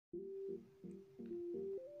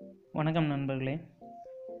வணக்கம் நண்பர்களே.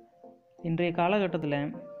 இன்றைய காலகட்டத்தில்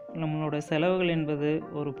நம்மளோட செலவுகள் என்பது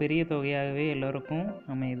ஒரு பெரிய தொகையாகவே எல்லோருக்கும்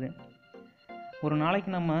அமையுது. ஒரு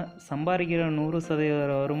நாளைக்கு நம்ம சம்பாதிக்கிற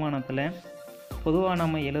 100% வருமானத்தில் பொதுவாக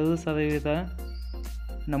நம்ம 70%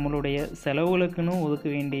 நம்மளுடைய செலவுகளுக்குன்னு ஒதுக்க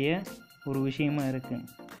வேண்டிய ஒரு விஷயமா இருக்குது.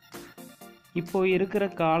 இப்போ இருக்கிற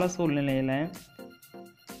கால சூழ்நிலையில்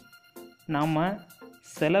நாம்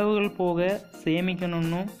செலவுகள் போக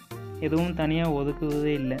சேமிக்கணும்னு எதுவும் தனியாக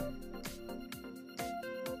ஒதுக்குவதே இல்லை.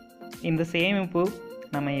 இந்த சேமிப்பு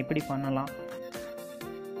நம்ம எப்படி பண்ணலாம்?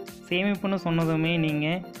 சேமிப்புன்னு சொன்னதுமே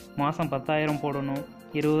நீங்கள் மாதம் 10,000 போடணும்,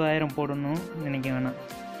 20,000 போடணும் நினைக்க வேணாம்.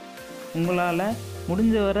 உங்களால்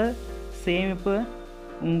முடிஞ்ச வர சேமிப்பு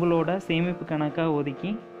உங்களோட சேமிப்பு கணக்காக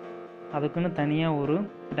ஒதுக்கி அதுக்குன்னு தனியாக ஒரு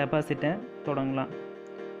டெபாசிட்டை தொடங்கலாம்.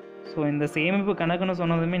 ஸோ இந்த சேமிப்பு கணக்குன்னு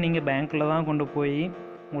சொன்னதுமே நீங்கள் பேங்க்கில் தான் கொண்டு போய்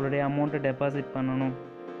உங்களுடைய அமௌண்ட்டை டெபாசிட் பண்ணணும்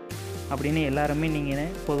அப்படின்னு எல்லாருமே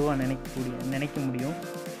நீங்கள் பொதுவாக நினைக்க முடியும்.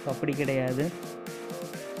 ஸோ அப்படி கிடையாது.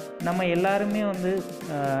 நம்ம எல்லாருமே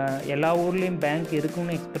எல்லா ஊர்லேயும் பேங்க்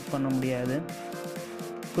இருக்குன்னு எக்ஸ்பெக்ட் பண்ண முடியாது.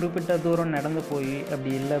 குறிப்பிட்ட தூரம் நடந்து போய்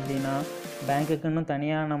அப்படி இல்லை அப்படின்னா பேங்க்குக்குன்னு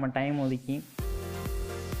தனியாக நம்ம டைம் ஒதுக்கி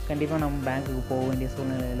கண்டிப்பாக நம்ம பேங்க்குக்கு போக வேண்டிய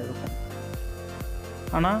சூழ்நிலையில் இருக்கும்.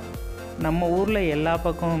 ஆனால் நம்ம ஊரில் எல்லா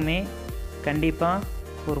பக்கமுமே கண்டிப்பாக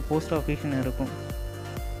ஒரு போஸ்ட் ஆஃபீஸ்னு இருக்கும்.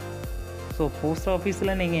 ஸோ போஸ்ட்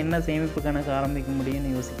ஆஃபீஸில் நீங்கள் என்ன சேமிப்பு கணக்கு ஆரம்பிக்க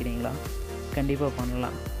முடியும்னு யோசிக்கிறீங்களா? கண்டிப்பாக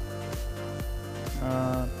பண்ணலாம்.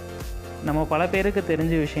 நம்ம பல பேருக்கு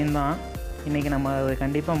தெரிஞ்ச விஷயந்தான். இன்றைக்கி நம்ம அதை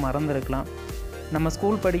கண்டிப்பாக மறந்துருக்கலாம். நம்ம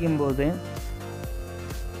ஸ்கூல் படிக்கும்போது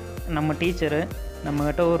நம்ம டீச்சரு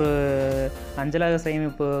நம்மக்கிட்ட ஒரு அஞ்சலக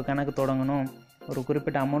சேமிப்பு கணக்கு தொடங்கணும், ஒரு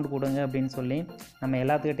குறிப்பிட்ட அமௌண்ட் கொடுங்க அப்படின்னு சொல்லி நம்ம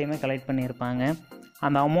எல்லாத்துக்கிட்டையுமே கலெக்ட் பண்ணியிருப்பாங்க.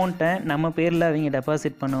 அந்த அமௌண்ட்டை நம்ம பேரில் அவங்க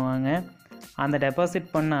டெபாசிட் பண்ணுவாங்க. அந்த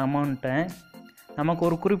டெபாசிட் பண்ண அமௌண்ட்டை நமக்கு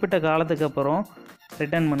ஒரு குறிப்பிட்ட காலத்துக்கு அப்புறம்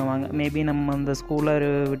ரிட்டர்ன் பண்ணுவாங்க. மேபி நம்ம அந்த ஸ்கூலை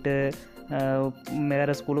விட்டு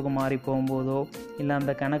வேறு ஸ்கூலுக்கு மாறி போகும்போதோ இல்லை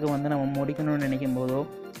அந்த கணக்கு நம்ம முடிக்கணும்னு நினைக்கும் போதோ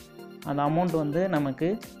அந்த அமௌண்ட் நமக்கு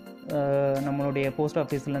நம்மளுடைய போஸ்ட்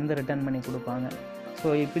ஆஃபீஸ்லேருந்து ரிட்டர்ன் பண்ணி கொடுப்பாங்க. ஸோ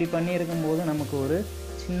இப்படி பண்ணியிருக்கும்போது நமக்கு ஒரு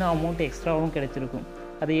சின்ன அமௌண்ட் எக்ஸ்ட்ராவும் கிடச்சிருக்கும்.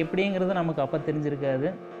 அது எப்படிங்கிறது நமக்கு அப்போ தெரிஞ்சிருக்காது.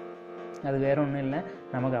 அது வேறு ஒன்றும் இல்லை,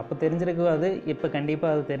 நமக்கு அப்போ தெரிஞ்சிருக்காது. இப்போ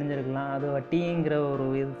கண்டிப்பாக அது தெரிஞ்சிருக்கலாம். அது வட்டிங்கிற ஒரு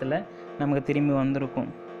விதத்தில் நமக்கு திரும்பி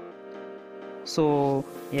வந்திருக்கும். ஸோ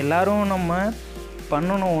எல்லோரும் நம்ம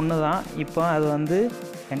பண்ணணும் ஒன்று தான். இப்போ அது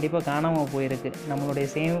கண்டிப்பாக காணாமல் போயிருக்கு. நம்மளுடைய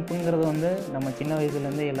சேமிப்புங்கிறது நம்ம சின்ன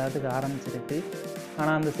வயசுலேருந்து எல்லாத்துக்கும் ஆரம்பிச்சிருக்கு.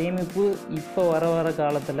 ஆனால் அந்த சேமிப்பு இப்போ வர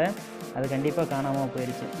காலத்தில் அது கண்டிப்பாக காணாமல்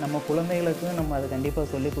போயிடுச்சு. நம்ம குழந்தைகளுக்கு நம்ம அது கண்டிப்பாக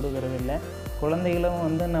சொல்லிக் கொடுக்கறது இல்லை.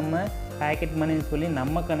 குழந்தைகளும் நம்ம பேக்கெட் மணின்னு சொல்லி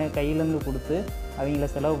நம்ம கையிலேருந்து கொடுத்து அவங்கள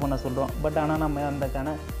செலவு பண்ண சொல்கிறோம். பட் ஆனால் நம்ம அந்த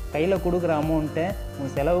கையில் கொடுக்குற அமௌண்ட்டை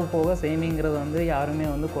செலவு போக சேமிங்கிறது யாருமே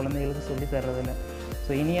குழந்தைகளுக்கு சொல்லி தர்றதில்லை.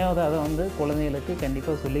 ஸோ இனியாவது அதை குழந்தைகளுக்கு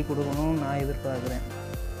கண்டிப்பாக சொல்லிக் கொடுக்கணும்னு நான் எதிர்பார்க்குறேன்.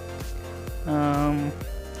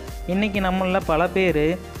 இன்றைக்கி நம்மளில் பல பேர்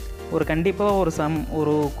கண்டிப்பாக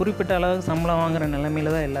ஒரு குறிப்பிட்ட அளவுக்கு சம்பளம் வாங்குகிற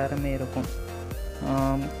நிலைமையில் தான் எல்லாருமே இருக்கும்.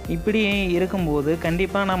 இப்படி இருக்கும்போது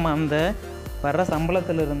கண்டிப்பாக நம்ம அந்த வர்ற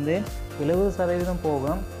சம்பளத்திலிருந்து 70%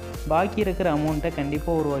 போக பாக்கி இருக்கிற அமௌண்ட்டை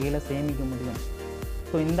கண்டிப்பாக ஒரு வகையில் சேமிக்க முடியும்.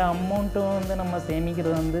 ஸோ இந்த அமௌண்ட்டை நம்ம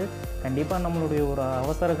சேமிக்கிறது கண்டிப்பாக நம்மளுடைய ஒரு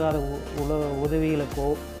அவசர கால உதவிகளுக்கோ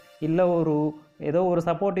இல்லை ஏதோ ஒரு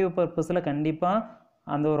சப்போர்ட்டிவ் பர்பஸில் கண்டிப்பாக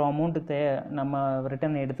அந்த ஒரு அமௌண்ட்டு நம்ம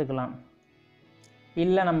ரிட்டர்ன் எடுத்துக்கலாம்.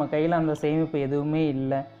 இல்லை நம்ம கையில் அந்த சேமிப்பு எதுவுமே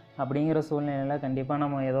இல்லை அப்படிங்கிற சூழ்நிலையில் கண்டிப்பாக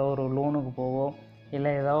நம்ம ஏதோ ஒரு லோனுக்கு போவோம்,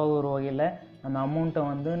 இல்லை ஏதாவது ஒரு வகையில் அந்த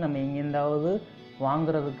அமௌண்ட்டை நம்ம எங்கேருந்தாவது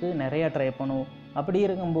வாங்குறதுக்கு நிறையா ட்ரை பண்ணுவோம். அப்படி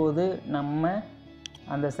இருக்கும்போது நம்ம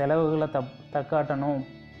அந்த செலவுகளை தக்காட்டணும்,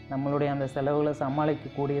 நம்மளுடைய அந்த செலவுகளை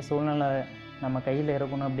சமாளிக்கக்கூடிய சூழ்நிலை நம்ம கையில்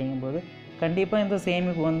இருக்கணும். அப்படிங்கும்போது கண்டிப்பாக இந்த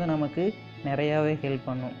சேமிப்பு நமக்கு நிறையாவே ஹெல்ப்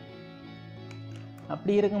பண்ணும்.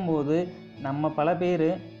 அப்படி இருக்கும்போது நம்ம பல பேர்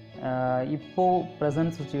இப்போது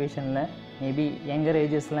ப்ரெசன்ட் சுச்சுவேஷனில் மேபி யங்கர்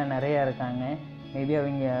ஏஜஸில் நிறையா இருக்காங்க. மேபி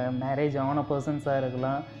அவங்க மேரேஜ் ஆன பர்சன்ஸாக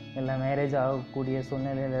இருக்கலாம், இல்லை மேரேஜ் ஆகக்கூடிய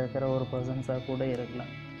சூழ்நிலையில் இருக்கிற ஒரு பர்சன்ஸாக கூட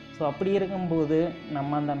இருக்கலாம். ஸோ அப்படி இருக்கும்போது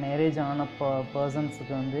நம்ம அந்த மேரேஜ் ஆன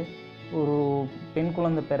பர்சன்ஸுக்கு ஒரு பெண்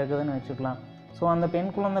குழந்தை பிறகுதுன்னு வச்சுக்கலாம். ஸோ அந்த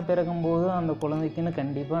பெண் குழந்தை பிறக்கும்போது அந்த குழந்தைக்குன்னு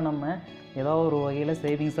கண்டிப்பாக நம்ம ஏதோ ஒரு வகையில்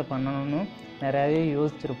சேவிங்ஸை பண்ணணும்னு நிறையாவே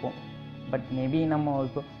யோசிச்சுருப்போம். பட் மேபி நம்ம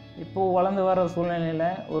இப்போது வளர்ந்து வர சூழ்நிலையில்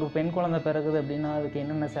ஒரு பெண் குழந்தை பிறகுது அப்படின்னா அதுக்கு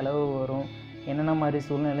என்னென்ன செலவு வரும், என்னென்ன மாதிரி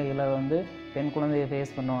சூழ்நிலைகளை பெண் குழந்தைய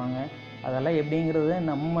ஃபேஸ் பண்ணுவாங்க, அதெல்லாம் எப்படிங்கிறது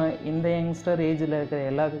நம்ம இந்த யங்ஸ்டர் ஏஜில் இருக்கிற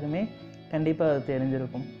எல்லாத்துக்குமே கண்டிப்பாக அது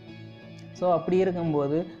தெரிஞ்சிருக்கும். ஸோ அப்படி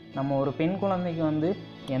இருக்கும்போது நம்ம ஒரு பெண் குழந்தைக்கு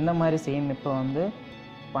எந்த மாதிரி சேமிப்பை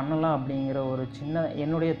பண்ணலாம் அப்படிங்கிற ஒரு சின்ன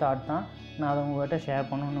என்னுடைய தாட் தான். நான் அதை உங்கள்கிட்ட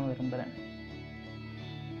ஷேர் பண்ணணுன்னு விரும்புகிறேன்.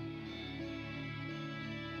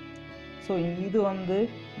 ஸோ இது வந்து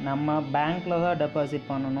நம்ம பேங்க்கில் தான் டெபாசிட்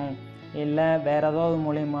பண்ணணும், இல்லை வேறு ஏதாவது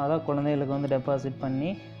மூலியமாக தான் குழந்தைகளுக்கு வந்து டெபாசிட் பண்ணி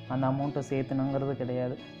அந்த அமௌண்ட்டை சேர்த்துணுங்கிறது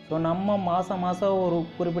கிடையாது. ஸோ நம்ம மாதம் ஒரு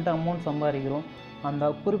குறிப்பிட்ட அமௌண்ட் சம்பாதிக்கிறோம். அந்த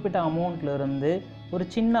குறிப்பிட்ட அமௌண்ட்லேருந்து ஒரு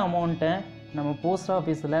சின்ன அமௌண்ட்டை நம்ம போஸ்ட்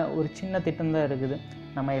ஆஃபீஸில் ஒரு சின்ன திட்டம் தான் இருக்குது.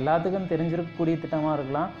 நம்ம எல்லாத்துக்கும் தெரிஞ்சிருக்கக்கூடிய திட்டமாக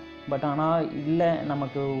இருக்கலாம், பட் ஆனால் இல்லை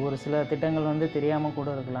நமக்கு ஒரு சில திட்டங்கள் வந்து தெரியாமல் கூட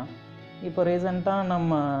இருக்கலாம். இப்போ ரீசெண்டாக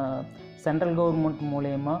நம்ம சென்ட்ரல் கவர்மெண்ட்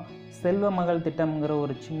மூலயமா செல்வ மகள் திட்டம்ங்கிற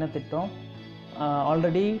ஒரு சின்ன திட்டம்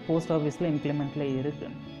ஆல்ரெடி போஸ்ட் ஆஃபீஸில் இம்ப்ளிமெண்ட்டில்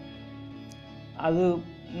இருக்குது. அது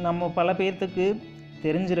நம்ம பல பேர்த்துக்கு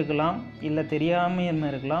தெரிஞ்சிருக்கலாம், இல்லை தெரியாமல்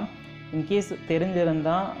இருக்கலாம். இன்கேஸ்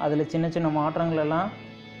தெரிஞ்சிருந்தால் அதில் சின்ன சின்ன மாற்றங்களெல்லாம்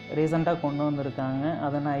ரீசெண்டாக கொண்டு வந்திருக்காங்க.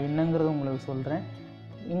 அதை நான் என்னங்கிறது உங்களுக்கு சொல்கிறேன்.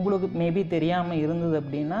 உங்களுக்கு மேபி தெரியாமல் இருந்தது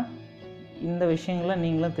அப்படின்னா இந்த விஷயங்களை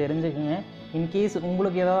நீங்களும் தெரிஞ்சுக்குங்க. இன்கேஸ்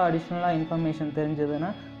உங்களுக்கு ஏதாவது அடிஷ்னலாக இன்ஃபர்மேஷன் தெரிஞ்சதுன்னா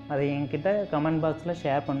அதை என்கிட்ட கமெண்ட் பாக்ஸில்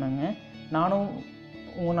ஷேர் பண்ணுங்கள். நானும்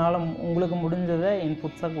உங்களுக்கு முடிஞ்சதை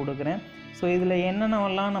இன்புட்ஸாக கொடுக்குறேன். ஸோ இதில்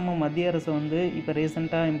என்னென்னவெல்லாம் நம்ம மத்திய அரசு வந்து இப்போ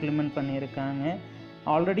ரீசெண்டாக இம்ப்ளிமெண்ட் பண்ணியிருக்காங்க,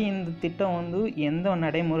 ஆல்ரெடி இந்த திட்டம் வந்து எந்த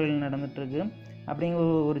நடைமுறையில் நடந்துகிட்ருக்கு அப்படிங்கிற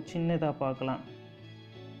ஒரு சின்ன இதாக பார்க்கலாம்.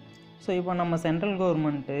 ஸோ இப்போ நம்ம central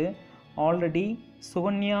government already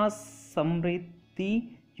Sukanya Samriddhi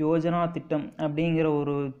Yojana திட்டம் அப்படிங்கிற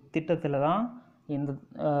ஒரு திட்டத்தில் தான் இந்த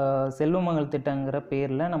செல்வ மகள் திட்டங்கிற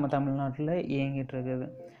பேரில் நம்ம தமிழ்நாட்டில் இயங்கிட்டு இருக்குது.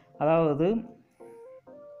 அதாவது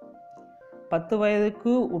 10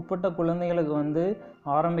 வயதுக்கு உட்பட்ட குழந்தைகளுக்கு வந்து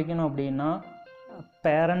ஆரம்பிக்கணும் அப்படின்னா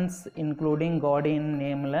பேரண்ட்ஸ் இன்க்ளூடிங் கார்டியன்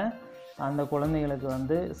நேமில் அந்த குழந்தைகளுக்கு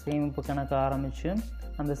வந்து சேமிப்பு கணக்கு ஆரம்பித்து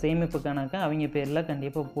அந்த சேமிப்பு கணக்கை அவங்க பேரில்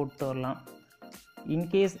கண்டிப்பாக போட்டு வரலாம்.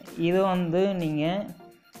 இன்கேஸ் இதை வந்து நீங்கள்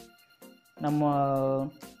நம்ம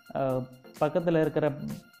பக்கத்தில் இருக்கிற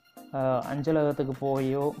அஞ்சலகத்துக்கு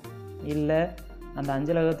போயோ இல்லை அந்த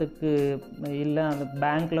அஞ்சலகத்துக்கு இல்லை அந்த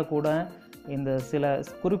பேங்க்கில் கூட இந்த சில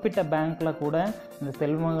குறிப்பிட்ட பேங்க்கில் கூட இந்த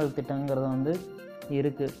செல்வமகள் திட்டங்கிறது வந்து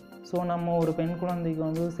இருக்குது. ஸோ நம்ம ஒரு பெண் குழந்தைக்கு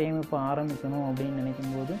வந்து சேமிப்பு ஆரம்பிக்கணும் அப்படின்னு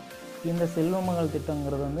நினைக்கும்போது இந்த செல்வமகள்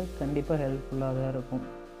திட்டங்கிறது வந்து கண்டிப்பாக ஹெல்ப்ஃபுல்லாக தான் இருக்கும்.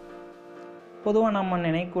 பொதுவாக நம்ம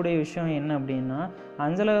நினைக்கக்கூடிய விஷயம் என்ன அப்படின்னா,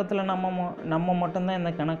 அஞ்சலகத்தில் நம்ம மட்டும்தான்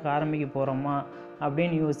இந்த கணக்கு ஆரம்பிக்க போகிறோமா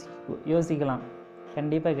அப்படின்னு யோசிக்கலாம்.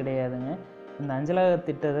 கண்டிப்பாக கிடையாதுங்க. இந்த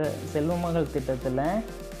அஞ்சலக செல்வமகள் திட்டத்தில்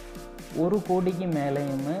 1 கோடிக்கு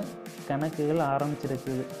மேலேயும் கணக்குகள்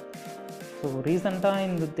ஆரம்பிச்சிருக்குது. ஸோ ரீசெண்டாக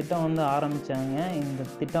இந்த திட்டம் வந்து ஆரம்பித்தாங்க. இந்த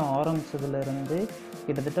திட்டம் ஆரம்பித்ததுலேருந்து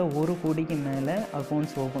கிட்டத்தட்ட 1 கோடிக்கு மேலே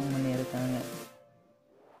அக்கௌண்ட்ஸ் ஓப்பன் பண்ணியிருக்காங்க.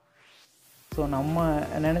 ஸோ நம்ம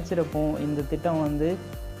நினச்சிருப்போம் இந்த திட்டம் வந்து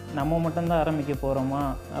நம்ம மட்டும்தான் ஆரம்பிக்க போகிறோமா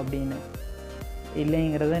அப்படின்னு.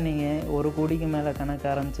 இல்லைங்கிறத நீங்கள் 1 கோடிக்கு மேலே கணக்கு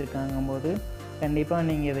ஆரம்பிச்சிருக்காங்கும் போது கண்டிப்பாக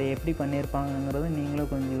நீங்கள் இதை எப்படி பண்ணியிருப்பாங்கங்கிறத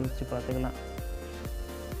நீங்களும் கொஞ்சம் யோசித்து பார்த்துக்கலாம்.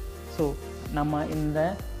 ஸோ நம்ம இந்த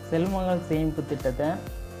செல்வமகள் சேமிப்பு திட்டத்தை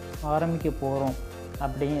ஆரம்பிக்க போகிறோம்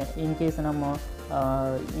அப்படி இன்கேஸ் நம்ம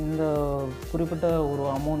இந்த குறிப்பிட்ட ஒரு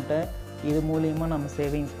அமௌண்ட்டை இது மூலிமா நம்ம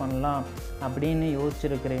சேவிங்ஸ் பண்ணலாம் அப்படின்னு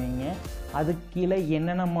யோசிச்சுருக்கிறவங்க அதுக்கு கீழே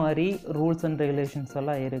என்னென்ன மாதிரி ரூல்ஸ் அண்ட் ரெகுலேஷன்ஸ்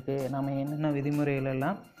எல்லாம் இருக்குது, நம்ம என்னென்ன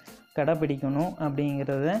விதிமுறைகளெல்லாம் கடைப்பிடிக்கணும்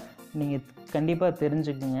அப்படிங்கிறத நீங்கள் கண்டிப்பாக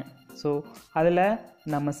தெரிஞ்சுக்குங்க. ஸோ அதில்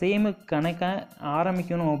நம்ம சேமிப்பு கணக்கை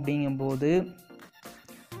ஆரம்பிக்கணும் அப்படிங்கும்போது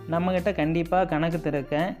நம்மக்கிட்ட கண்டிப்பாக கணக்கு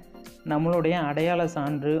திறக்க நம்மளுடைய அடையாள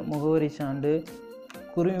சான்று, முகவரி சான்று,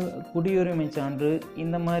 குடியுரிமை சான்று,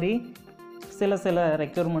 இந்த மாதிரி சில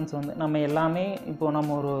ரெக்யர்மெண்ட்ஸ் வந்து நம்ம எல்லாமே இப்போது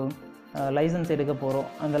நம்ம ஒரு லைசன்ஸ் எடுக்க போகிறோம்.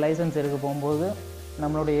 அந்த லைசன்ஸ் எடுக்க போகும்போது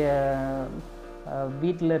நம்மளுடைய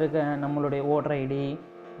வீட்டில் இருக்க நம்மளுடைய ஓட்டர் ஐடி,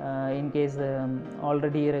 இன்கேஸ்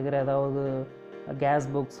ஆல்ரெடி இருக்கிற ஏதாவது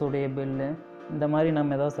கேஸ் புக்ஸுடைய பில்லு, இந்த மாதிரி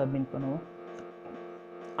நம்ம ஏதாவது சப்மிட் பண்ணுவோம்.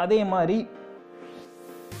 அதே மாதிரி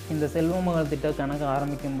இந்த செல்வமகள் திட்ட கணக்கு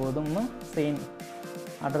ஆரம்பிக்கும் போதும் same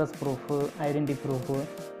address proof, identity proof,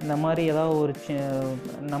 இந்த மாதிரி ஏதாவது ஒரு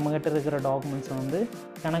நம்மக்கிட்ட இருக்கிற டாக்குமெண்ட்ஸை வந்து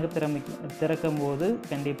கணக்கு திறக்கும் போது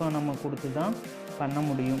கண்டிப்பாக நம்ம கொடுத்து தான் பண்ண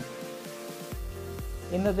முடியும்.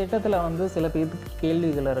 இந்த திட்டத்தில் வந்து சில பேருக்கு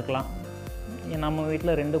கேள்விகள் இருக்கலாம். நம்ம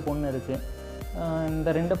வீட்டில் 2 பொண்ணு இருக்குது, இந்த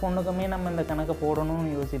 2 பொண்ணுக்குமே நம்ம இந்த கணக்கை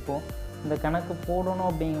போடணும்னு யோசிப்போம். இந்த கணக்கு போடணும்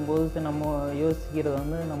அப்படிங்கும்போது நம்ம யோசிக்கிறது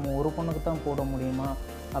வந்து நம்ம ஒரு பொண்ணுக்கு தான் போட முடியுமா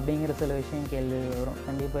அப்படிங்கிற சில விஷயம் கேள்வி வரும்.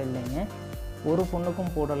 கண்டிப்பாக இல்லைங்க, ஒரு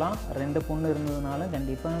பொண்ணுக்கும் போடலாம். 2 பொண்ணு இருந்ததுனால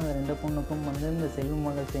கண்டிப்பாக அந்த 2 பொண்ணுக்கும் வந்து இந்த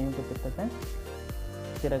செல்வமகள் சேமிப்பு திட்டத்தை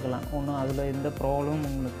திறக்கலாம். ஒன்றும் அதில் எந்த ப்ராப்ளமும்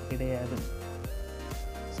உங்களுக்கு கிடையாது.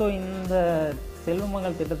 ஸோ இந்த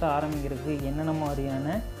செல்வமகள் திட்டத்தை ஆரம்பிக்கிறதுக்கு என்னென்ன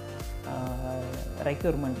மாதிரியான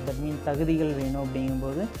ரெக்யர்மெண்ட், தட் மீன் தகுதிகள் வேணும்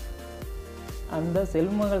அப்படிங்கும்போது அந்த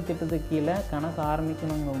செல்வமகள் திட்டத்துக்கு கீழே கணக்கு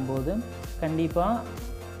ஆரம்பிக்கணுங்கும்போது கண்டிப்பாக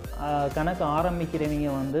கணக்கு ஆரம்பிக்கிறவங்க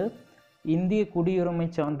வந்து இந்திய குடியுரிமை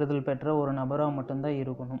சான்றிதழ் பெற்ற ஒரு நபராக மட்டும்தான்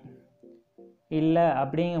இருக்கணும். இல்லை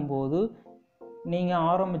அப்படிங்கும்போது நீங்கள்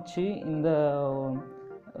ஆரம்பித்து இந்த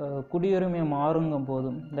குடியுரிமை மாறுங்கும்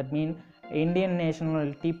போதும், தட் மீன் இந்தியன்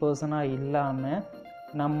நேஷனாலிட்டி பர்சனாக இல்லாமல்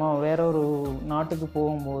நம்ம வேறொரு நாட்டுக்கு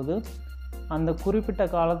போகும்போது அந்த குறிப்பிட்ட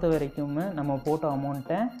காலத்து வரைக்குமே நம்ம போட்ட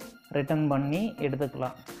அமௌண்ட்டை ரிட்டர்ன் பண்ணி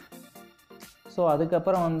எடுத்துக்கலாம். ஸோ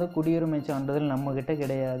அதுக்கப்புறம் வந்து குடியுரிமை சான்றிதழ் நம்மக்கிட்ட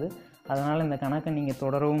கிடையாது. அதனால் இந்த கணக்கை நீங்கள்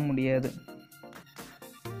தொடரவும் முடியாது.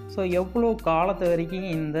 ஸோ எவ்வளோ காலத்து வரைக்கும்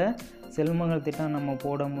இந்த செல்வமகள் திட்டம் நம்ம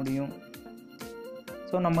போட முடியும்?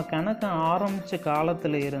 ஸோ நம்ம கணக்கை ஆரம்பித்த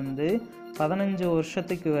காலத்தில் இருந்து 15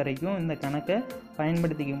 வருஷத்துக்கு வரைக்கும் இந்த கணக்கை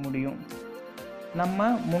பயன்படுத்திக்க முடியும். நம்ம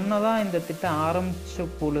முன்னதாக இந்த திட்டம் ஆரம்பித்த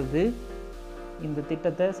பொழுது இந்த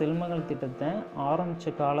திட்டத்தை செல்வமகள் திட்டத்தை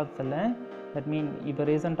ஆரம்பித்த காலத்தில், தட் மீன் இப்போ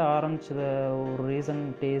ரீசெண்டாக ஆரம்பித்த ஒரு ரீசன்ட்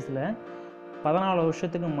டேஸில் 14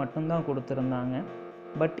 வருஷத்துக்கு மட்டும்தான் கொடுத்துருந்தாங்க.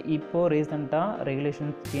 பட் இப்போது ரீசெண்டாக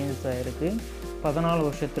ரெகுலேஷன் சேஞ்சஸ் ஆகிருக்கு. 14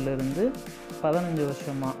 வருஷத்துலேருந்து 15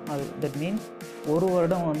 வருஷமாக, அது தட் மீன் ஒரு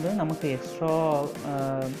வருடம் வந்து நமக்கு எக்ஸ்ட்ரா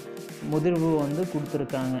முதிர்வு வந்து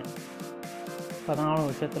கொடுத்துருக்காங்க. 14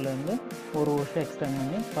 வருஷத்துலேருந்து ஒரு வருஷம் எக்ஸ்டெண்ட்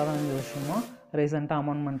பண்ணி 15 வருஷமாக ரீசெண்டாக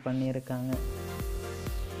அமெண்ட்மெண்ட் பண்ணியிருக்காங்க.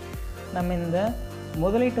 நம்ம இந்த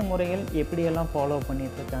முதலீட்டு முறைகள் எப்படியெல்லாம் ஃபாலோ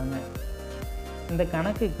பண்ணிகிட்ருக்காங்க? இந்த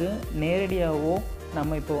கணக்குக்கு நேரடியாகவோ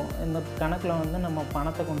நம்ம இப்போது இந்த கணக்கில் வந்து நம்ம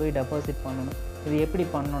பணத்தை கொண்டு போய் டெபாசிட் பண்ணணும். இது எப்படி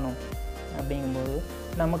பண்ணணும் அப்படிங்கும்போது,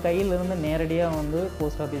 நம்ம கையிலிருந்து நேரடியாக வந்து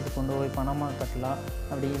போஸ்ட் ஆஃபீஸுக்கு கொண்டு போய் பணமாக கட்டலாம்.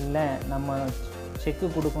 அப்படி இல்லை நம்ம செக்கு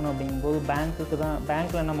கொடுக்கணும் அப்படிங்கும்போது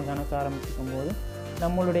பேங்க்கில் நம்ம கணக்கு ஆரம்பிச்சிக்கும் போது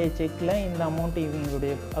நம்மளுடைய செக்கில் இந்த அமௌண்ட்டு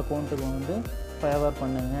இவங்களுடைய அக்கௌண்ட்டுக்கு வந்து ஃபேவர்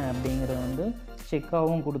பண்ணுங்க அப்படிங்கிறத வந்து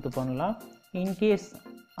செக்காகவும் கொடுத்து பண்ணலாம். இன்கேஸ்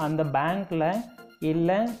அந்த பேங்க்கில்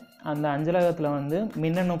இல்லை அந்த அஞ்சலகத்தில் வந்து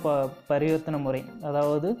மின்னணு பரிவர்த்தனை முறை,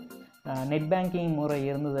 அதாவது நெட் பேங்கிங் முறை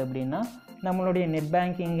இருந்தது அப்படின்னா நம்மளுடைய நெட்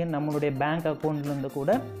பேங்கிங்கு நம்மளுடைய பேங்க் அக்கௌண்ட்லேருந்து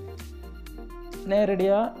கூட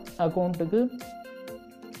நேரடியாக அக்கௌண்ட்டுக்கு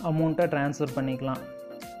அமௌண்ட்டை ட்ரான்ஸ்ஃபர் பண்ணிக்கலாம்.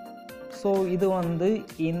 ஸோ இது வந்து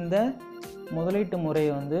இந்த முதலீட்டு முறை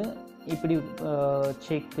வந்து இப்படி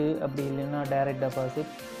செக்கு, அப்படி இல்லைன்னா டைரக்ட்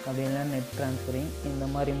டெபாசிட், அப்படி இல்லைன்னா நெட் ட்ரான்ஸ்ஃபரிங், இந்த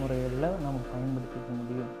மாதிரி முறைகளில் நம்ம பயன்படுத்திக்க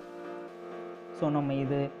முடியும். ஸோ நம்ம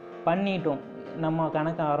இது பண்ணிட்டோம், நம்ம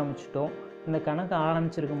கணக்கு ஆரம்பிச்சிட்டோம். இந்த கணக்கு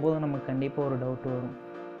ஆரம்பிச்சிருக்கும் போது நமக்கு கண்டிப்பாக ஒரு டவுட் வரும்.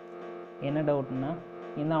 என்ன டவுட்னா,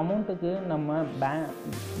 இந்த அமௌண்ட்டுக்கு நம்ம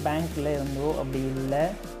பேங்க்கில் இருந்தோ அப்படி இல்லை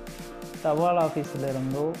தபால் ஆஃபீஸில்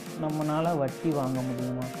இருந்தோ நம்மளால் வட்டி வாங்க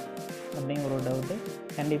முடியுமா அப்படிங்கிற ஒரு டவுட்டு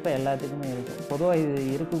கண்டிப்பாக எல்லாத்துக்குமே இருக்கும். பொதுவாக இது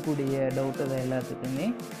இருக்கக்கூடிய டவுட்டு தான் எல்லாத்துக்குமே.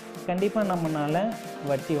 கண்டிப்பாக நம்மளால்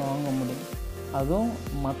வட்டி வாங்க முடியும். அதுவும்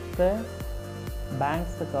மற்ற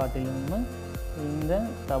பேங்க்ஸை காட்டிலும் இந்த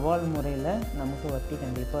தபால் முறையில் நமக்கு வட்டி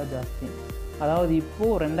கண்டிப்பாக ஜாஸ்தி. அதாவது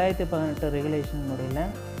இப்போது 2018 ரெகுலேஷன் முறையில்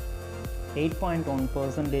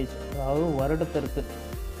 8.1%, அதாவது வருடத்திற்கு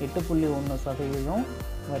 8.1%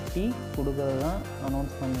 வட்டி கொடுக்கறது தான்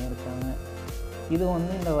அனௌன்ஸ் பண்ணியிருக்காங்க. இது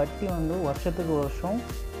வந்து இந்த வட்டி வந்து வருஷத்துக்கு வருஷம்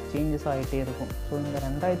சேஞ்சஸ் ஆகிட்டே இருக்கும். ஸோ இந்த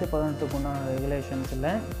 2018க்கு உண்டான ரெகுலேஷன்ஸில்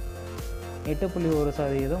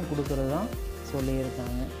 8.1% கொடுக்கறது தான்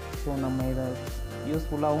சொல்லியிருக்காங்க. ஸோ நம்ம இதை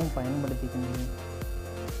யூஸ்ஃபுல்லாகவும் பயன்படுத்திக்க முடியும்.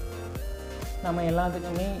 நம்ம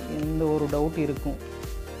எல்லாத்துக்குமே இந்த ஒரு டவுட் இருக்கும்.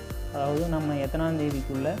 அதாவது நம்ம எத்தனாம்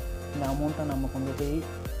தேதிக்குள்ளே இந்த அமௌண்ட்டை நம்ம கொண்டு போய்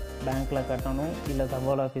பேங்க்கில் கட்டணும் இல்லை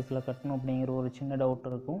தபால் ஆஃபீஸில் கட்டணும் அப்படிங்கிற ஒரு சின்ன டவுட்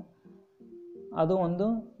இருக்கும். அதுவும் வந்து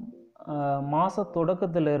மாத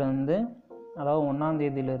தொடக்கத்திலிருந்து, அதாவது 1ஆம்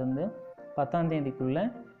தேதியிலிருந்து 10ஆம் தேதிக்குள்ளே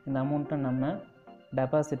இந்த அமௌண்ட்டை நம்ம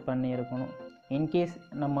டெபாசிட் பண்ணியிருக்கணும். இன்கேஸ்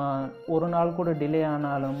நம்ம ஒரு நாள் கூட டிலே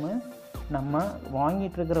ஆனாலும் நம்ம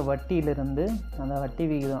வாங்கிட்டுருக்கிற வட்டியிலிருந்து அந்த வட்டி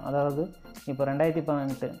விகிதம், அதாவது இப்போ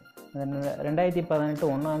 2018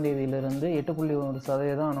 1ஆம் தேதியிலிருந்து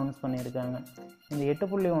 8.1% அனௌன்ஸ் பண்ணியிருக்காங்க. இந்த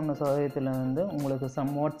 8.1%லேருந்து உங்களுக்கு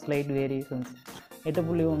சம்வாட் ஸ்லைட் வேரியேஷன்ஸ்,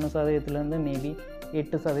 8.1%லேருந்து மேபி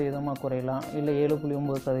 8% குறையலாம், இல்லை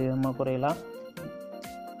 7.9% குறையலாம்.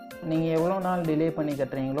 நீங்கள் எவ்வளோ நாள் டிலே பண்ணி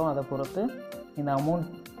கட்டுறீங்களோ அதை பொறுத்து இந்த அமௌண்ட்,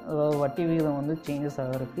 அதாவது வட்டி விகிதம் வந்து சேஞ்சஸ்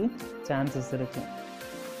ஆகிறதுக்கு சான்சஸ் இருக்குது.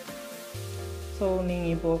 ஸோ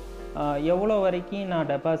நீங்கள் இப்போது எவ்வளோ வரைக்கும் நான்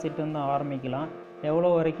டெபாசிட் வந்து ஆரம்பிக்கலாம், எவ்வளோ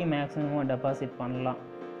வரைக்கும் மேக்ஸிமமாக டெபாசிட் பண்ணலாம்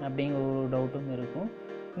அப்படிங்கிற ஒரு டவுட்டும் இருக்கும்.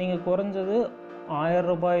 நீங்கள் குறைஞ்சது 1000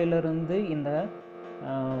 ரூபாயிலிருந்து இந்த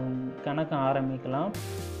கணக்கை ஆரம்பிக்கலாம்.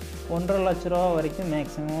 1.5 லட்ச ரூபா வரைக்கும்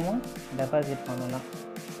மேக்ஸிமமாக டெபாசிட் பண்ணலாம்.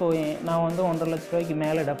 ஸோ நான் வந்து 1.5 லட்ச ரூபாய்க்கு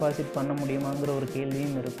மேலே டெபாசிட் பண்ண முடியுமாங்கிற ஒரு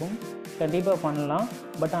கேள்வியும் இருக்கும். கண்டிப்பாக பண்ணலாம்.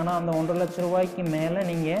 பட் ஆனால் அந்த 1.5 லட்ச ரூபாய்க்கு மேலே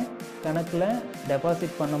நீங்கள் கணக்கில்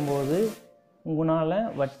டெபாசிட் பண்ணும்போது உங்களால்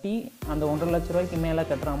வட்டி அந்த 1.5 லட்ச ரூபாய்க்கு மேலே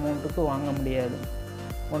கட்டுற அமௌண்ட்டுக்கு வாங்க முடியாது.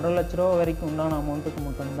 1.5 லட்ச ரூபா வரைக்கும் உண்டான அமௌண்ட்டுக்கு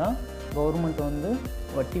மட்டும்தான் கவர்மெண்ட் வந்து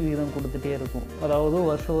வட்டி விகிதம் கொடுத்துட்டே இருக்கும். அதாவது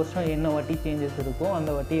வருஷம் என்ன வட்டி சேஞ்சஸ் இருக்கோ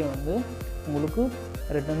அந்த வட்டியை வந்து உங்களுக்கு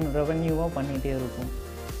ரிட்டர்ன் ரெவன்யூவாக பண்ணிகிட்டே இருக்கும்.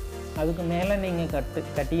 அதுக்கு மேலே நீங்கள்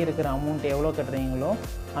கட்டியிருக்கிற அமௌண்ட் எவ்வளோ கட்டுறீங்களோ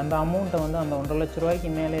அந்த அமௌண்ட்டை வந்து அந்த 1.5 லட்ச ரூபாய்க்கு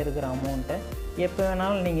மேலே இருக்கிற அமௌண்ட்டை எப்போ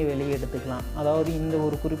வேணாலும் நீங்கள் வெளியே எடுத்துக்கலாம். அதாவது இந்த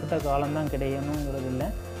ஒரு குறிப்பிட்ட காலம்தான் கிடையணுங்கிறது இல்லை.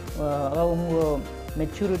 அதாவது உங்கள்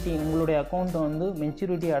மெச்சூரிட்டி, உங்களுடைய அக்கௌண்ட்டை வந்து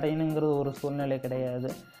மெச்சூரிட்டி அடையணுங்கிறது ஒரு சூழ்நிலை கிடையாது.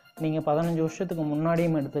 நீங்கள் 15 வருஷத்துக்கு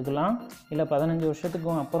முன்னாடியும் எடுத்துக்கலாம், இல்லை 15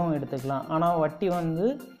 வருஷத்துக்கும் அப்புறம் எடுத்துக்கலாம். ஆனால் வட்டி வந்து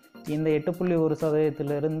இந்த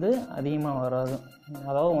 8.1% அதிகமாக வராது.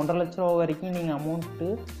 அதாவது 1.5 லட்ச ரூபா வரைக்கும் நீங்கள் அமௌண்ட்டு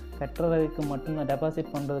கட்டுறதுக்கு மட்டும்தான்,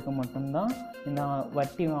 டெபாசிட் பண்ணுறதுக்கு மட்டும்தான் இந்த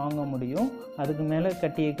வட்டி வாங்க முடியும். அதுக்கு மேலே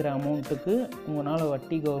கட்டியிருக்கிற அமௌண்ட்டுக்கு உங்களால்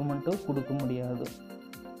வட்டி கவர்மெண்ட்டு கொடுக்க முடியாது.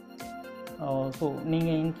 ஸோ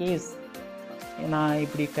நீங்கள் இன்கேஸ் நான்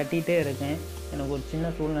இப்படி கட்டிகிட்டே இருக்கேன், எனக்கு ஒரு சின்ன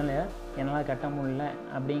சூழ்நிலையை என்னால் கட்ட முடியல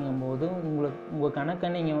அப்படிங்கும்போது உங்கள் கணக்கை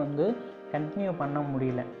நீங்கள் வந்து கண்டினியூ பண்ண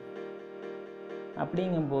முடியல.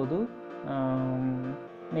 அப்படிங்கும்போது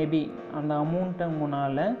மேபி அந்த அமௌண்ட்டை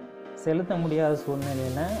உங்களால் செலுத்த முடியாத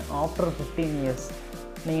சூழ்நிலையில் ஆஃப்டர் 15 இயர்ஸ்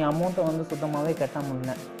நீங்கள் அமௌண்ட்டை வந்து சுத்தமாகவே கட்ட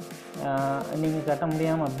முடியல, நீங்கள் கட்ட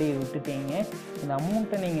முடியாமல் அப்படியே விட்டுட்டீங்க. இந்த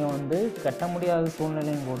அமௌண்ட்டை நீங்கள் வந்து கட்ட முடியாத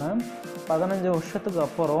சூழ்நிலையும் கூட 15 வருஷத்துக்கு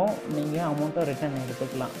அப்புறம் நீங்கள் அமௌண்ட்டை ரிட்டர்ன்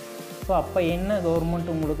எடுத்துக்கலாம். ஸோ அப்போ என்ன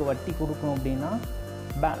கவர்மெண்ட் உங்களுக்கு வட்டி கொடுக்கும் அப்படின்னா,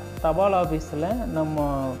 தபால் ஆஃபீஸில் நம்ம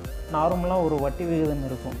நார்மலாக ஒரு வட்டி விகிதம்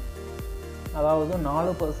இருக்கும். அதாவது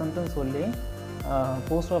 4% சொல்லி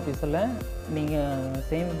போஸ்ட் ஆஃபீஸில் நீங்கள்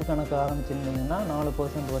சேமிப்பு கணக்கு ஆரம்பிச்சிருந்தீங்கன்னா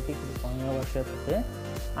 4% வட்டி கொடுப்பாங்க வருஷத்துக்கு.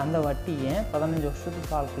 அந்த வட்டியை 15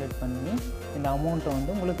 வருஷத்துக்கு கால்குலேட் பண்ணி இந்த அமௌண்ட்டை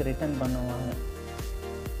வந்து உங்களுக்கு ரிட்டர்ன் பண்ணுவாங்க.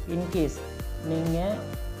 இன்கேஸ் நீங்கள்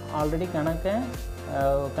ஆல்ரெடி கணக்கை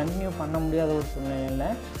கண்டினியூ பண்ண முடியாத ஒரு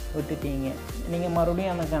சூழ்நிலையில் விட்டுட்டீங்க, நீங்கள்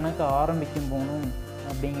மறுபடியும் அந்த கணக்கை ஆரம்பிக்கும் போகணும்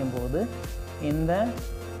அப்படிங்கும்போது இந்த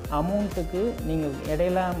அமௌண்ட்டுக்கு நீங்கள்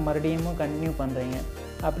இடையில மறுபடியும் கண்டினியூ பண்ணுறீங்க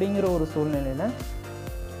அப்படிங்கிற ஒரு சூழ்நிலையில்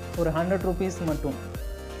ஒரு 100 ரூபீஸ் மட்டும்,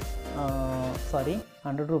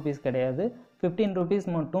 100 ரூபீஸ் கிடையாது, 15 ரூபீஸ்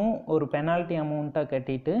மட்டும் ஒரு பெனால்ட்டி அமௌண்ட்டாக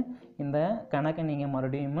கட்டிட்டு இந்த கணக்கை நீங்கள்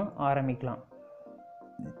மறுபடியும் ஆரம்பிக்கலாம்.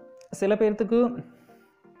 சில பேர்த்துக்கு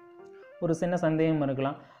ஒரு சின்ன சந்தேகம்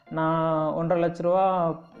இருக்கலாம், நான் 1.5 லட்ச ரூபா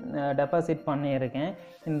டெபாசிட் பண்ணியிருக்கேன்,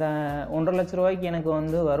 இந்த 1.5 லட்ச ரூபாய்க்கு எனக்கு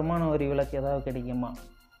வந்து வருமான வரி விலக்கு ஏதாவது கிடைக்குமா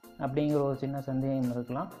அப்படிங்கிற ஒரு சின்ன சந்தேகம்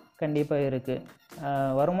இருக்கலாம். கண்டிப்பாக இருக்குது.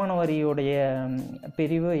 வருமான வரியுடைய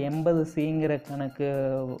பிரிவு 80C கணக்கு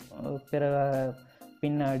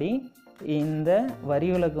பின்னாடி இந்த வரி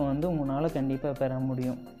விலக்கு வந்து உங்களால் கண்டிப்பாக பெற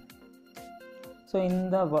முடியும். ஸோ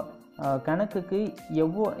இந்த கணக்குக்கு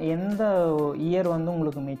எந்த இயர் வந்து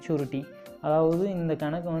உங்களுக்கு மெச்சூரிட்டி, அதாவது இந்த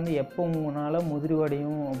கணக்கு வந்து எப்போ உங்களால்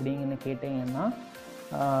முதிர்வடையும் அப்படின்னு கேட்டிங்கன்னா,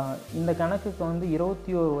 இந்த கணக்குக்கு வந்து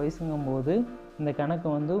 21 வயசுங்கும்போது இந்த கணக்கு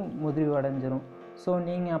வந்து முதிர்வடைஞ்சிரும். ஸோ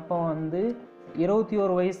நீங்கள் அப்போ வந்து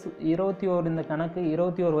 21 வயசு இந்த கணக்கு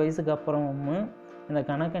 21 வயசுக்கு அப்புறமும் இந்த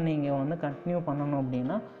கணக்கை நீங்கள் வந்து கண்டினியூ பண்ணணும்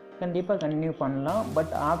அப்படின்னா கண்டிப்பாக கண்டினியூ பண்ணலாம்.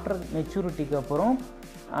 பட் ஆஃப்டர் மெச்சூரிட்டிக்கு அப்புறம்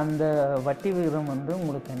அந்த வட்டி விகிதம் வந்து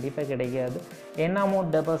உங்களுக்கு கண்டிப்பாக கிடைக்காது. என்ன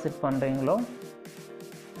அமௌண்ட் டெபாசிட் பண்ணுறீங்களோ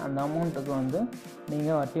அந்த அமௌண்ட்டுக்கு வந்து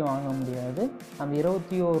நீங்கள் வட்டி வாங்க முடியாது. அந்த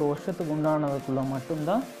 21 வருஷத்துக்கு உண்டானதுக்குள்ளே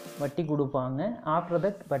மட்டும்தான் வட்டி கொடுப்பாங்க. ஆஃப்டர்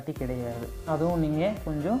தட் வட்டி கிடையாது. அதுவும் நீங்கள்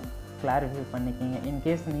கொஞ்சம் கிளாரிஃபை பண்ணிக்கிங்க.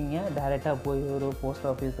 இன்கேஸ் நீங்கள் டைரெக்டாக போய் ஒரு போஸ்ட்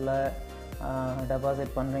ஆஃபீஸில்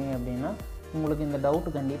டெபாசிட் பண்ணுறீங்க அப்படின்னா உங்களுக்கு இந்த டவுட்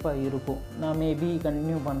கண்டிப்பாக இருக்கும். நான் மேபி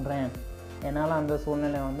கண்டினியூ பண்ணுறேன், என்னால் அந்த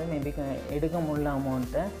சூழ்நிலை வந்து மேபி எடுக்க முடியல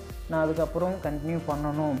அமௌண்ட்டை, நான் அதுக்கப்புறம் கண்டினியூ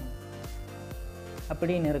பண்ணணும்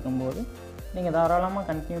அப்படின்னு இருக்கும்போது நீங்கள் தாராளமாக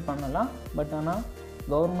கண்டினியூ பண்ணலாம். பட் ஆனால்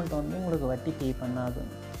கவர்மெண்ட் வந்து உங்களுக்கு வட்டி பே பண்ணாது.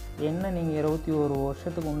 என்ன நீங்கள் 21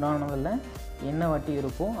 வருஷத்துக்கு உண்டானதில் என்ன வட்டி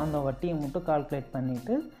இருக்கோ அந்த வட்டியை மட்டும் கால்குலேட்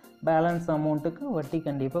பண்ணிவிட்டு பேலன்ஸ் அமௌண்ட்டுக்கு வட்டி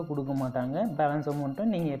கண்டிப்பாக கொடுக்க மாட்டாங்க. பேலன்ஸ் அமௌண்ட்டை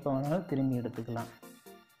நீங்கள் எப்போ வேணாலும் திரும்பி எடுத்துக்கலாம்.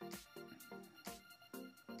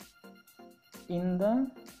 இந்த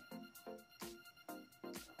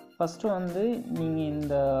ஃபஸ்ட்டு வந்து நீங்கள்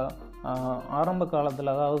இந்த ஆரம்ப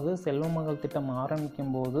காலத்தில், அதாவது செல்வ மகள் திட்டம்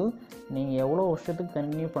ஆரம்பிக்கும் போது நீங்கள் எவ்வளோ வருஷத்துக்கு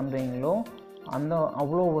கண்டினியூ பண்ணுறீங்களோ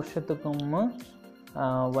அவ்வளோ வருஷத்துக்கும்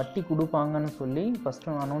வட்டி கொடுப்பாங்கன்னு சொல்லி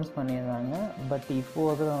ஃபஸ்ட்டு அனௌன்ஸ் பண்ணியிருந்தாங்க. பட்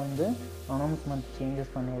இப்போது வந்து அனௌன்ஸ்மெண்ட்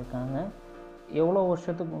சேஞ்சஸ் பண்ணியிருக்காங்க. எவ்வளோ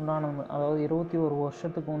வருஷத்துக்கு உண்டானது, அதாவது 21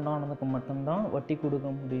 வருஷத்துக்கு உண்டானதுக்கு மட்டும்தான் வட்டி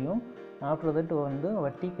கொடுக்க முடியும். ஆஃப்டர் தட் வந்து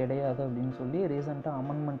வட்டி கிடையாது அப்படின்னு சொல்லி ரீசெண்டாக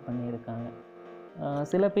அமெண்ட்மெண்ட் பண்ணியிருக்காங்க.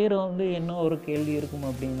 சில பேர் வந்து என்ன ஒரு கேள்வி இருக்கும்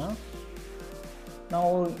அப்படின்னா,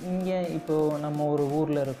 இங்கே இப்போது நம்ம ஒரு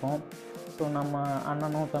ஊரில் இருக்கோம். ஸோ ஸோ நம்ம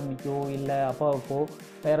அண்ணனோ தம்பிக்கோ இல்லை அப்பாவுக்கோ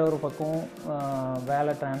வேற ஒரு பக்கம்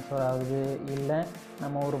வேலை ட்ரான்ஸ்ஃபர் ஆகுது, இல்லை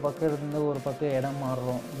நம்ம ஒரு பக்கம் இருந்து ஒரு பக்கம் இடம்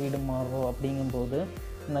மாறுறோம், வீடு மாறுறோம். அப்படிங்கும்போது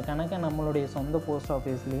இந்த கணக்கை நம்மளுடைய சொந்த போஸ்ட்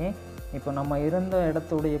ஆஃபீஸ்லேயே, இப்போ நம்ம இருந்த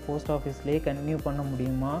இடத்துடைய போஸ்ட் ஆஃபீஸ்லேயே கன்டினியூ பண்ண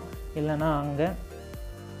முடியுமா, இல்லைனா அங்கே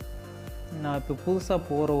நான் இப்போ புதுசாக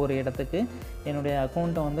போகிற ஒரு இடத்துக்கு என்னுடைய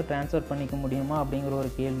அக்கௌண்ட்டை வந்து ட்ரான்ஸ்ஃபர் பண்ணிக்க முடியுமா அப்படிங்கிற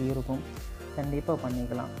ஒரு கேள்வி இருக்கும். கண்டிப்பாக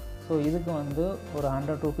பண்ணிக்கலாம். ஸோ இதுக்கு வந்து ஒரு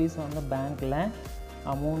 100 rupees வந்து பேங்க்கில்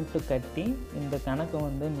அமௌண்ட்டு கட்டி இந்த கணக்கை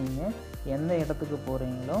வந்து நீங்கள் எந்த இடத்துக்கு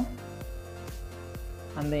போகிறீங்களோ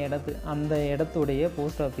அந்த இடத்துடைய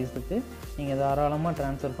போஸ்ட் ஆஃபீஸுக்கு நீங்கள் தாராளமாக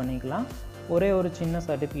ட்ரான்ஸ்ஃபர் பண்ணிக்கலாம். ஒரே ஒரு சின்ன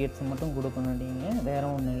சர்டிஃபிகேட்ஸ் மட்டும் கொடுக்கணும். நீங்கள் வேறு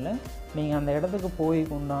ஒன்றும் இல்லை, நீங்கள் அந்த இடத்துக்கு போய்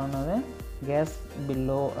உண்டானதை கேஸ்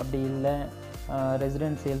பில்லோ அப்படி இல்லை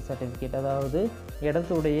ரெசிடென்சியல் சர்டிஃபிகேட், அதாவது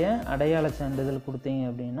இடத்துடைய அடையாள சான்றிதழ் கொடுத்தீங்க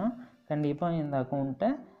அப்படின்னா கண்டிப்பாக இந்த அக்கௌண்ட்டை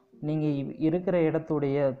நீங்கள் இருக்கிற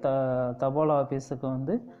இடத்துடைய தபால் ஆஃபீஸுக்கு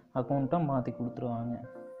வந்து அக்கௌண்ட்டை மாற்றி கொடுத்துருவாங்க.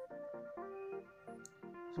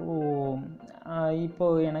 ஸோ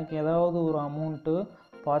இப்போது எனக்கு ஏதாவது ஒரு அமௌண்ட்டு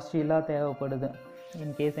பார்ஷியலாக தேவைப்படுது,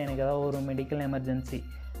 இன்கேஸ் எனக்கு ஏதாவது ஒரு மெடிக்கல் எமர்ஜென்சி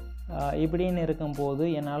இப்படின்னு இருக்கும்போது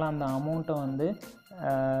என்னால் அந்த அமௌண்ட்டை வந்து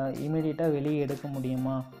இமீடியட்டாக வெளியே எடுக்க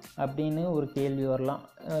முடியுமா அப்படின்னு ஒரு கேள்வி வரலாம்.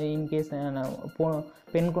 இன்கேஸ்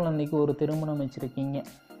பெண் குழந்தைக்கு ஒரு திருமணம் வச்சுருக்கீங்க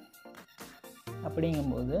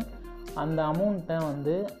அப்படிங்கும்போது அந்த அமௌண்ட்டை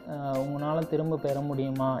வந்து உங்களால் திரும்ப பெற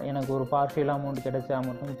முடியுமா, எனக்கு ஒரு பார்ஷியல் அமௌண்ட் கிடைச்சா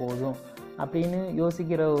மட்டும் போதும் அப்படின்னு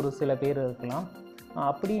யோசிக்கிற ஒரு சில பேர் இருக்கலாம்.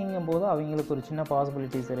 அப்படிங்கும்போது அவங்களுக்கு ஒரு சின்ன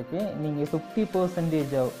பாசிபிலிட்டிஸ் இருக்குது. நீங்கள்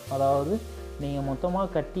 50%, அதாவது நீங்கள்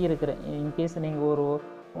மொத்தமாக கட்டியிருக்கிற, இன்கேஸ் நீங்கள் ஒரு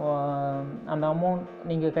அந்த அமௌண்ட்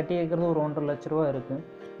நீங்கள் கட்டியிருக்கிறது ஒரு 1.5 லட்ச ரூபா இருக்குது,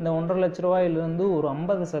 இந்த 1.5 லட்ச ரூபாயிலிருந்து ஒரு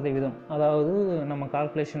 50%, அதாவது நம்ம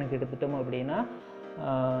கால்குலேஷனுக்கு எடுத்துட்டோம் அப்படின்னா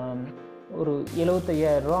ஒரு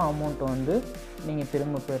 75,000 ரூபா அமௌண்ட்டை வந்து நீங்கள்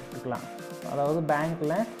திரும்ப பெற்றுக்கலாம். அதாவது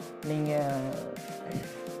பேங்க்கில் நீங்கள்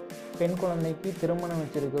பெண் குழந்தைக்கு திருமணம்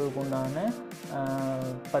வச்சுருக்கிறதுக்கு உண்டான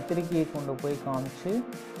பத்திரிக்கையை கொண்டு போய் காமிச்சு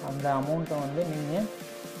அந்த அமௌண்ட்டை வந்து நீங்கள்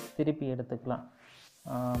திருப்பி எடுத்துக்கலாம்.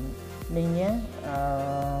 நீங்கள்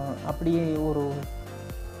அப்படி ஒரு,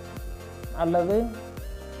 அல்லது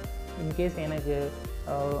இன்கேஸ் எனக்கு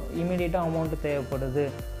இமீடியட்டாக அமௌண்ட்டு தேவைப்படுது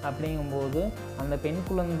அப்படிங்கும்போது அந்த பெண்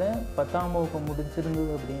குழந்தை 10ஆம் வகுப்பு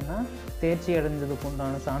முடிச்சிருந்தது அப்படின்னா தேர்ச்சி அடைஞ்சதுக்கு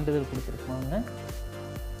உண்டான சான்றிதழ் கொடுத்துருப்பாங்க.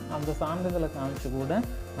 அந்த சான்றிதழை காமிச்சு கூட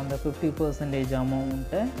அந்த 50%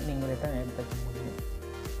 அமௌண்ட்டை நீங்கள் ரிட்டர்ன் எடுத்துக்க முடியும்.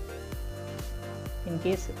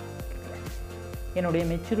 இன்கேஸ் என்னுடைய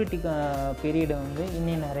மெச்சூரிட்டி பீரியடு வந்து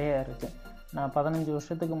இன்னும் நிறையா இருக்குது, நான் 15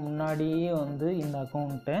 வருஷத்துக்கு முன்னாடியே வந்து இந்த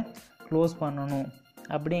அக்கௌண்ட்டை க்ளோஸ் பண்ணணும்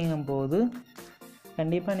அப்படிங்கும்போது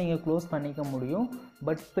கண்டிப்பாக நீங்கள் க்ளோஸ் பண்ணிக்க முடியும்.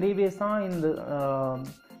 பட் ப்ரீவியஸாக இந்த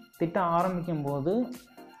திட்டம் ஆரம்பிக்கும்போது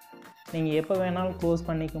நீங்கள் எப்போ வேணாலும் க்ளோஸ்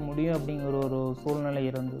பண்ணிக்க முடியும் அப்படிங்கிற ஒரு சூழ்நிலை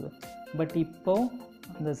இருந்தது. பட் இப்போது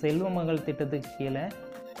இந்த செல்வ மகள் திட்டத்துக்கு கீழே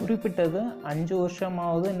குறிப்பிட்டது 5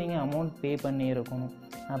 வருஷமாவது நீங்கள் அமௌண்ட் பே பண்ணியிருக்கணும்.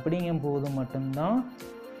 அப்படிங்கும்போது மட்டும்தான்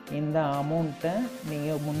இந்த அமௌண்ட்டை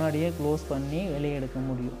நீங்கள் முன்னாடியே க்ளோஸ் பண்ணி வெளியே எடுக்க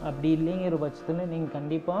முடியும். அப்படி இல்லைங்கிற பட்சத்தில் நீங்கள்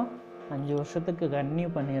கண்டிப்பாக 5 வருஷத்துக்கு கன்டினியூ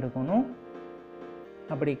பண்ணியிருக்கணும்.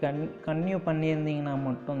 அப்படி கன்டினியூ பண்ணியிருந்தீங்கன்னா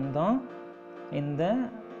மட்டும்தான் இந்த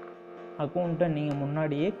அக்கௌண்ட்டை நீங்கள்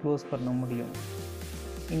முன்னாடியே க்ளோஸ் பண்ண முடியும்.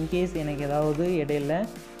 இன்கேஸ் எனக்கு ஏதாவது இடையில்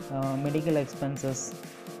மெடிக்கல் எக்ஸ்பென்சஸ்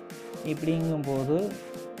இப்படிங்கும்போது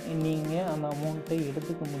நீங்கள் அந்த அமௌண்ட்டை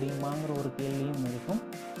எடுத்துக்க முடியுமாங்கிற ஒரு கேள்வியும் இருக்கும்.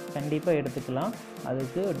 கண்டிப்பாக எடுத்துக்கலாம்.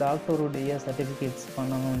 அதுக்கு டாக்டருடைய சர்டிஃபிகேட்ஸ்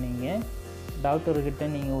பண்ணணும். நீங்கள் டாக்டர்கிட்ட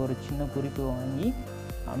நீங்கள் ஒரு சின்ன குறிப்பு வாங்கி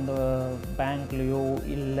அந்த பேங்க்லேயோ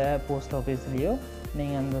இல்லை போஸ்ட் ஆஃபீஸ்லேயோ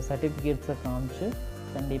நீங்கள் அந்த சர்டிஃபிகேட்ஸை காமிச்சு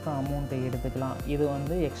கண்டிப்பாக அமௌண்ட்டை எடுத்துக்கலாம். இது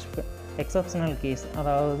வந்து எக்ஸப்ஷனல் கேஸ்,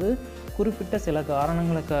 அதாவது குறிப்பிட்ட சில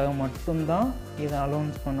காரணங்களுக்காக மட்டும்தான் இதை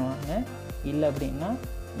அலோன்ஸ் பண்ணுவாங்க. இல்லை அப்படின்னா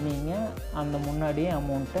நீங்கள் அந்த முன்னாடியே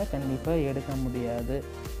அமௌண்ட்டை கண்டிப்பாக எடுக்க முடியாது.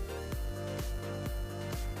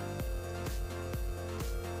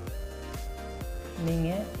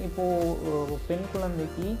 நீங்கள் இப்போது பெண்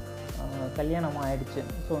குழந்தைக்கு கல்யாணம் ஆகிடுச்சு,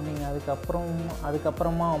 ஸோ நீங்கள்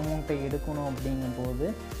அதுக்கப்புறமா அமௌண்ட்டை எடுக்கணும் அப்படிங்கும்போது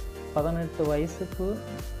 18 வயசுக்கு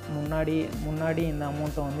முன்னாடி இந்த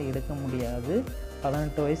அமௌண்ட்டை வந்து எடுக்க முடியாது.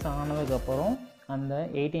 18 வயசு ஆனதுக்கப்புறம் அந்த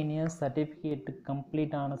 18 இயர்ஸ் சர்டிஃபிகேட்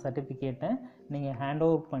கம்ப்ளீட் ஆன சர்டிஃபிகேட்டை நீங்கள் ஹேண்ட்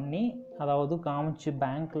ஓவர் பண்ணி, அதாவது காமிச்சு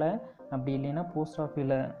பேங்க்கில், அப்படி இல்லைன்னா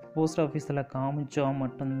போஸ்ட் ஆஃபீஸில் காமிச்சா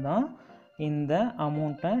மட்டும்தான் இந்த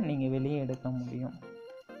அமௌண்ட்டை நீங்கள் வெளியே எடுக்க முடியும்.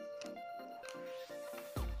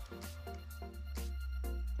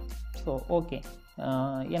 ஸோ ஓகே,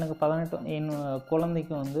 எனக்கு 18 என்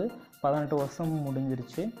குழந்தைக்கு வந்து 18 வருஷம்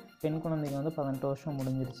முடிஞ்சிருச்சு. பெண் குழந்தைக்கு வந்து 18 வருஷம்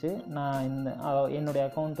முடிஞ்சிருச்சு. நான் என்னுடைய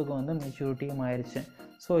அக்கௌண்ட்டுக்கு வந்து மெச்சூரிட்டியும் ஆயிடுச்சு.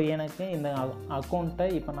 ஸோ எனக்கு இந்த அக்கௌண்ட்டை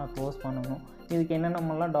இப்போ நான் க்ளோஸ் பண்ணணும். இதுக்கு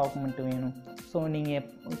என்னென்னமெல்லாம் டாக்குமெண்ட் வேணும்? ஸோ நீங்கள்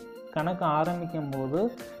கணக்கு ஆரம்பிக்கும் போது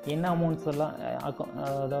என்ன அமௌண்ட்ஸ் எல்லாம்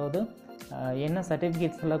அதாவது என்ன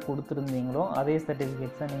சர்டிஃபிகேட்ஸ் எல்லாம் கொடுத்துருந்தீங்களோ அதே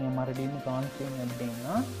சர்டிஃபிகேட்ஸை நீங்கள் மறுபடியும் காமிச்சிங்க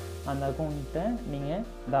அப்படின்னா அந்த அக்கௌண்ட்டை நீங்கள்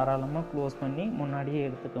தாராளமாக க்ளோஸ் பண்ணி முன்னாடியே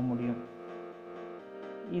எடுத்துக்க முடியும்.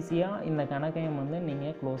 ஈஸியாக இந்த கணக்கையும் வந்து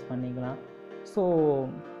நீங்கள் க்ளோஸ் பண்ணிக்கலாம். ஸோ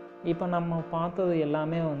இப்போ நம்ம பார்த்தது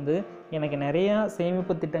எல்லாமே வந்து எனக்கு நிறையா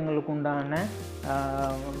சேமிப்பு திட்டங்களுக்கு உண்டான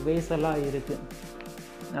வேஸ் எல்லாம் இருக்குது.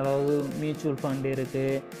 அதாவது மியூச்சுவல் ஃபண்ட்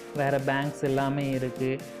இருக்குது, வேறு பேங்க்ஸ் எல்லாமே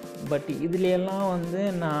இருக்குது. பட் இதுலையெல்லாம் வந்து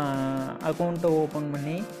நான் அக்கௌண்ட்டை ஓப்பன்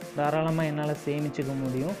பண்ணி தாராளமாக என்னால் சேமிச்சுக்க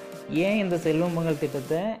முடியும். ஏன் இந்த செல்வமகள்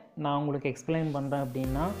திட்டத்தை நான் உங்களுக்கு எக்ஸ்பிளைன் பண்ணுறேன்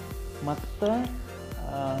அப்படின்னா, மற்ற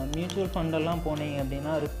மியூச்சுவல் ஃபண்டெல்லாம் போனீங்க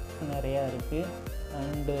அப்படின்னா ரிஸ்க் நிறையா இருக்குது.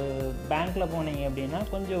 அண்டு பேங்க்கில் போனீங்க அப்படின்னா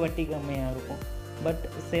கொஞ்சம் வட்டி கம்மியாக இருக்கும். பட்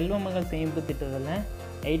செல்வமகள் சேமிப்பு திட்டத்தில்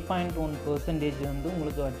 8.1% வந்து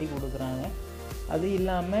உங்களுக்கு வட்டி கொடுக்குறாங்க. அது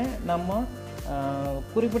இல்லாமல் நம்ம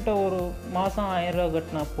குறிப்பிட்ட ஒரு மாதம் 1000 ரூபா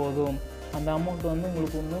கட்டினா போதும். அந்த அமௌண்ட் வந்து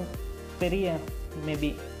உங்களுக்கு ஒன்றும்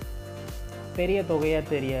பெரிய தொகையாக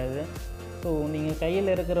தெரியாது. ஸோ நீங்கள்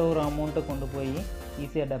கையில் இருக்கிற ஒரு அமௌண்ட்டை கொண்டு போய்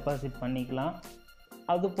ஈஸியாக டெபாசிட் பண்ணிக்கலாம்.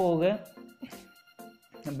 அது போக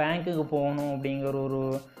பேங்க்குக்கு போகணும் அப்படிங்கிற ஒரு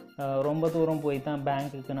ரொம்ப தூரம் போய் தான்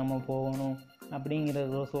பேங்க்குக்கு நம்ம போகணும் அப்படிங்கிற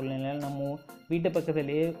ஒரு சூழ்நிலையில் நம்ம வீட்டு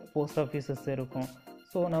பக்கத்துலேயே போஸ்ட் ஆஃபீஸஸ் இருக்கும்.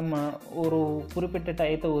 ஸோ நம்ம ஒரு குறிப்பிட்ட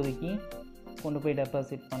டயத்தை ஒதுக்கி கொண்டு போய்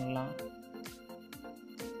டெபாசிட் பண்ணலாம்.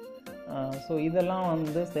 ஸோ இதெல்லாம்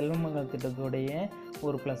வந்து செல்வமகள் திட்டத்துடைய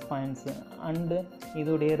ஒரு ப்ளஸ் பாயிண்ட்ஸு. அண்டு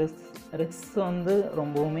இதோடைய ரிஸ்க் வந்து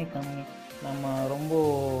ரொம்பவுமே கம்மி. நம்ம ரொம்ப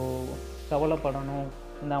கவலைப்படணும்,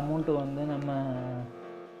 இந்த அமௌண்ட்டு வந்து நம்ம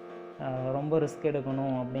ரொம்ப ரிஸ்க்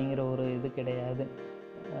எடுக்கணும் அப்படிங்கிற ஒரு இது கிடையாது.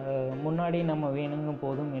 முன்னாடி நம்ம வேணுங்கும்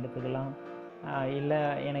போதும் எடுத்துக்கலாம். இல்லை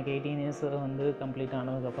எனக்கு 18 இயர்ஸ் வந்து கம்ப்ளீட்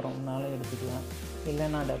ஆனதுக்கப்புறம்னாலும் எடுத்துக்கலாம். இல்லை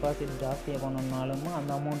நான் டெபாசிட் ஜாஸ்தியாக பண்ணணுன்னாலும்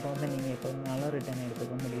அந்த அமௌண்ட்டை வந்து நீங்கள் எப்போ வேணாலும் ரிட்டர்ன்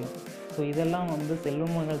எடுத்துக்க முடியும். ஸோ இதெல்லாம் வந்து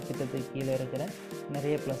செல்வமகள் திட்டத்துக்கு கீழே இருக்கிற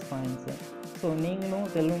நிறைய ப்ளஸ் பாயிண்ட்ஸு. ஸோ நீங்களும்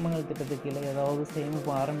செல்வமகள் திட்டத்துக்கு கீழே ஏதாவது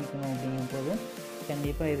சேமிப்பு ஆரம்பிக்கணும் அப்படிங்கும்போது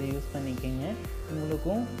கண்டிப்பாக இதை யூஸ் பண்ணிக்கோங்க.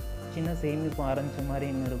 உங்களுக்கும் சின்ன சேமிப்பு ஆரம்பித்த மாதிரி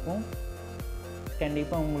இருக்கும்.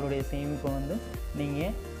 கண்டிப்பாக உங்களுடைய சேமிப்பை வந்து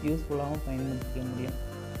நீங்கள் யூஸ்ஃபுல்லாகவும் பயன்படுத்திக்க முடியும்.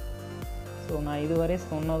 ஸோ நான் இதுவரை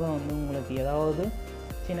சொன்னதும் வந்து உங்களுக்கு ஏதாவது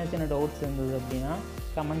சின்ன டவுட்ஸ் இருந்தது அப்படின்னா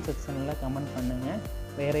கமெண்ட் செக்ஷனில் கமெண்ட் பண்ணுங்கள்.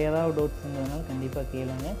 வேறு ஏதாவது டவுட்ஸ் இருந்ததுனால கண்டிப்பாக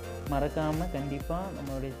கேளுங்க. மறக்காமல் கண்டிப்பாக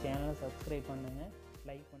நம்மளுடைய சேனலை சப்ஸ்கிரைப் பண்ணுங்கள்,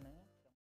 லைக் பண்ணுங்கள்.